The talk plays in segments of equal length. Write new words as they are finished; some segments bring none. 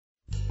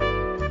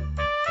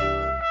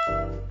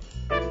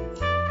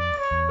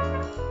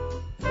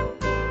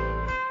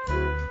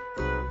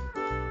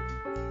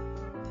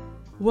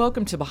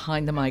Welcome to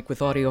Behind the Mic with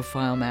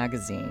AudioFile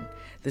Magazine.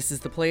 This is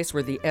the place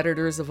where the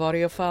editors of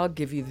AudioFile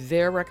give you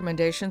their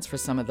recommendations for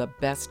some of the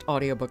best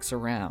audiobooks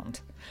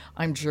around.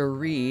 I'm Jo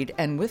Reed,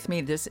 and with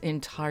me this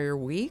entire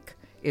week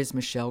is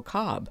Michelle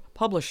Cobb,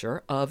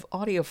 publisher of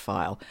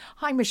AudioFile.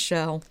 Hi,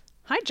 Michelle.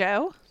 Hi,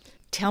 Jo.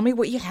 Tell me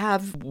what you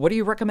have. What are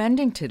you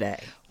recommending today?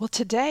 Well,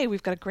 today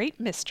we've got a great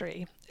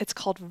mystery. It's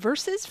called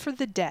Verses for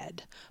the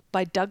Dead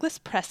by Douglas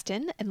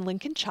Preston and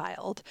Lincoln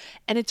Child,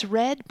 and it's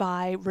read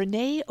by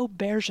Rene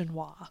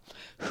Auberjonois,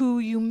 who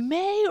you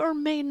may or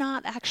may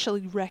not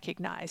actually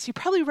recognize. You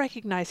probably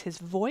recognize his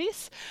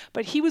voice,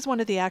 but he was one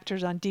of the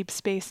actors on Deep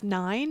Space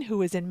Nine who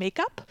was in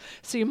makeup,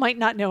 so you might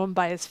not know him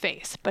by his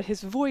face, but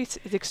his voice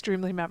is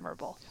extremely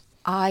memorable.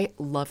 I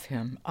love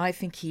him. I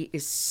think he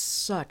is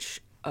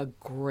such a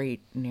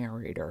great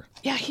narrator.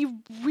 Yeah, he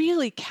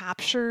really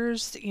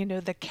captures,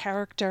 the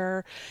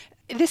character.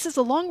 This is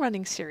a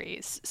long-running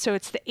series, so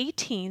it's the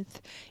 18th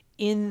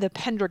in the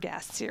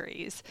Pendergast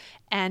series,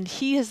 and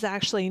he has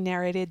actually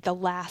narrated the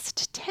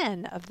last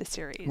 10 of the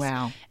series.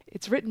 Wow.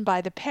 It's written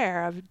by the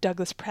pair of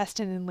Douglas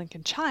Preston and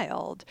Lincoln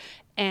Child,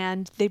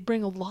 and they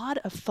bring a lot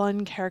of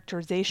fun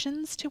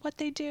characterizations to what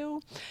they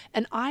do.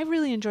 And I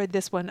really enjoyed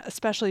this one,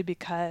 especially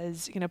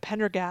because,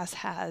 Pendergast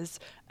has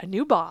a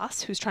new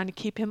boss who's trying to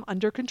keep him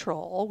under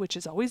control, which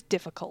is always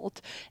difficult,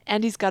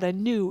 and he's got a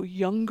new,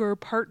 younger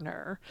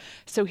partner.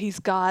 So he's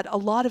got a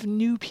lot of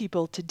new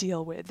people to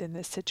deal with in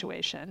this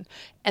situation.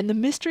 And the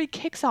mystery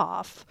kicks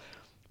off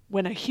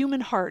when a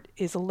human heart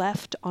is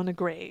left on a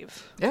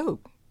grave. Oh,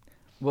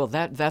 well,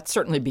 that's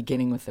certainly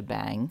beginning with a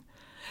bang.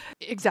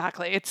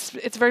 Exactly. It's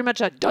very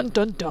much a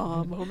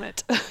dun-dun-dun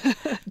moment.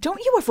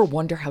 Don't you ever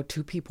wonder how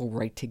two people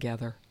write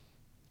together?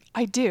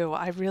 I do.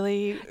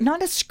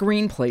 Not a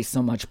screenplay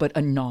so much, but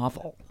a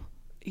novel.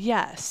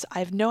 Yes. I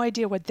have no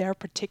idea what their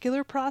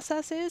particular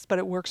process is, but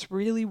it works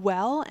really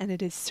well, and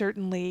it has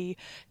certainly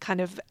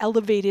kind of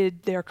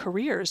elevated their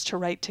careers to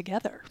write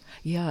together.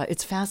 Yeah,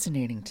 it's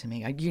fascinating to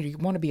me. You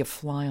want to be a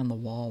fly on the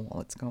wall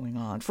while it's going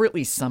on, for at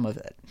least some of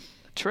it.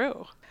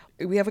 True.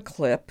 We have a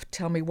clip.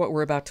 Tell me what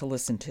we're about to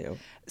listen to.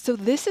 So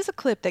this is a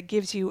clip that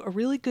gives you a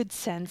really good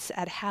sense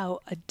at how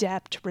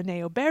adept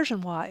Rene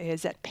Auberjonois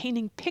is at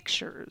painting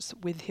pictures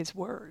with his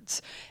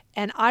words.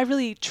 And I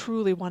really,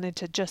 truly wanted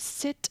to just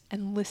sit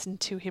and listen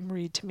to him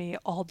read to me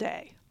all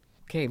day.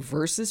 Okay,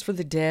 Verses for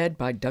the Dead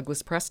by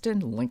Douglas Preston,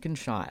 Lincoln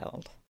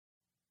Child.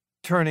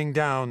 Turning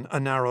down a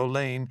narrow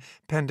lane,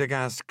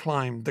 Pendergast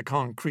climbed the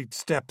concrete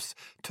steps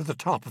to the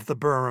top of the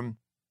berm,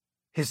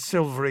 his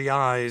silvery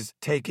eyes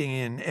taking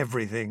in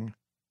everything.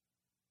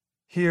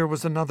 Here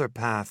was another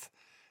path,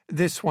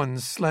 this one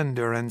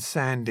slender and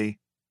sandy.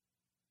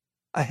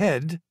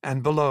 Ahead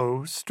and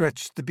below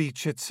stretched the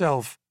beach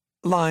itself,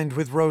 lined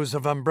with rows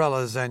of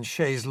umbrellas and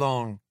chaises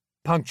longues,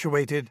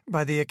 punctuated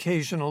by the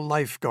occasional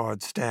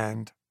lifeguard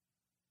stand.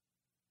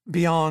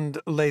 Beyond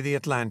lay the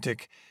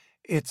Atlantic,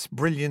 its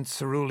brilliant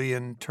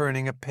cerulean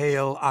turning a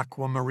pale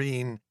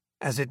aquamarine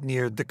as it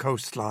neared the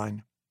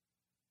coastline.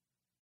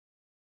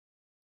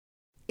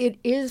 It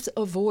is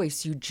a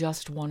voice you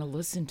just want to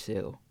listen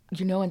to,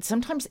 and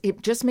sometimes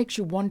it just makes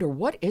you wonder,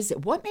 what is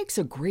it? What makes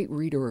a great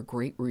reader a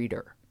great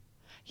reader?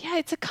 Yeah,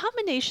 it's a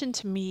combination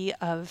to me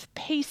of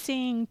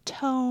pacing,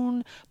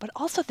 tone, but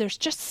also there's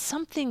just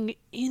something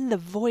in the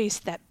voice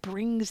that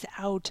brings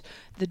out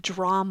the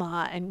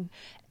drama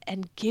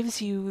and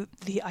gives you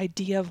the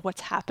idea of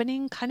what's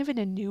happening kind of in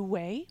a new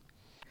way.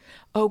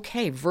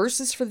 Okay,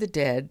 Verses for the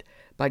Dead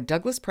by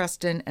Douglas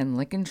Preston and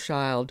Lincoln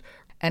Child,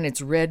 and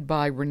it's read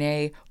by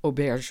Rene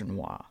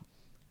Auberjonois.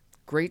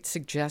 Great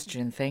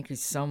suggestion. Thank you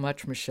so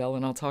much, Michelle,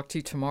 and I'll talk to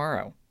you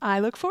tomorrow. I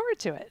look forward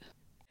to it.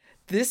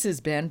 This has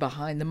been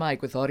Behind the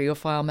Mic with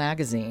AudioFile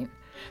Magazine.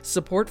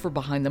 Support for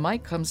Behind the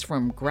Mic comes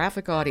from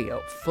Graphic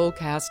Audio,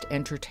 Fullcast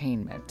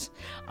Entertainment.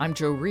 I'm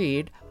Jo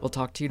Reed. We'll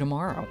talk to you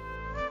tomorrow.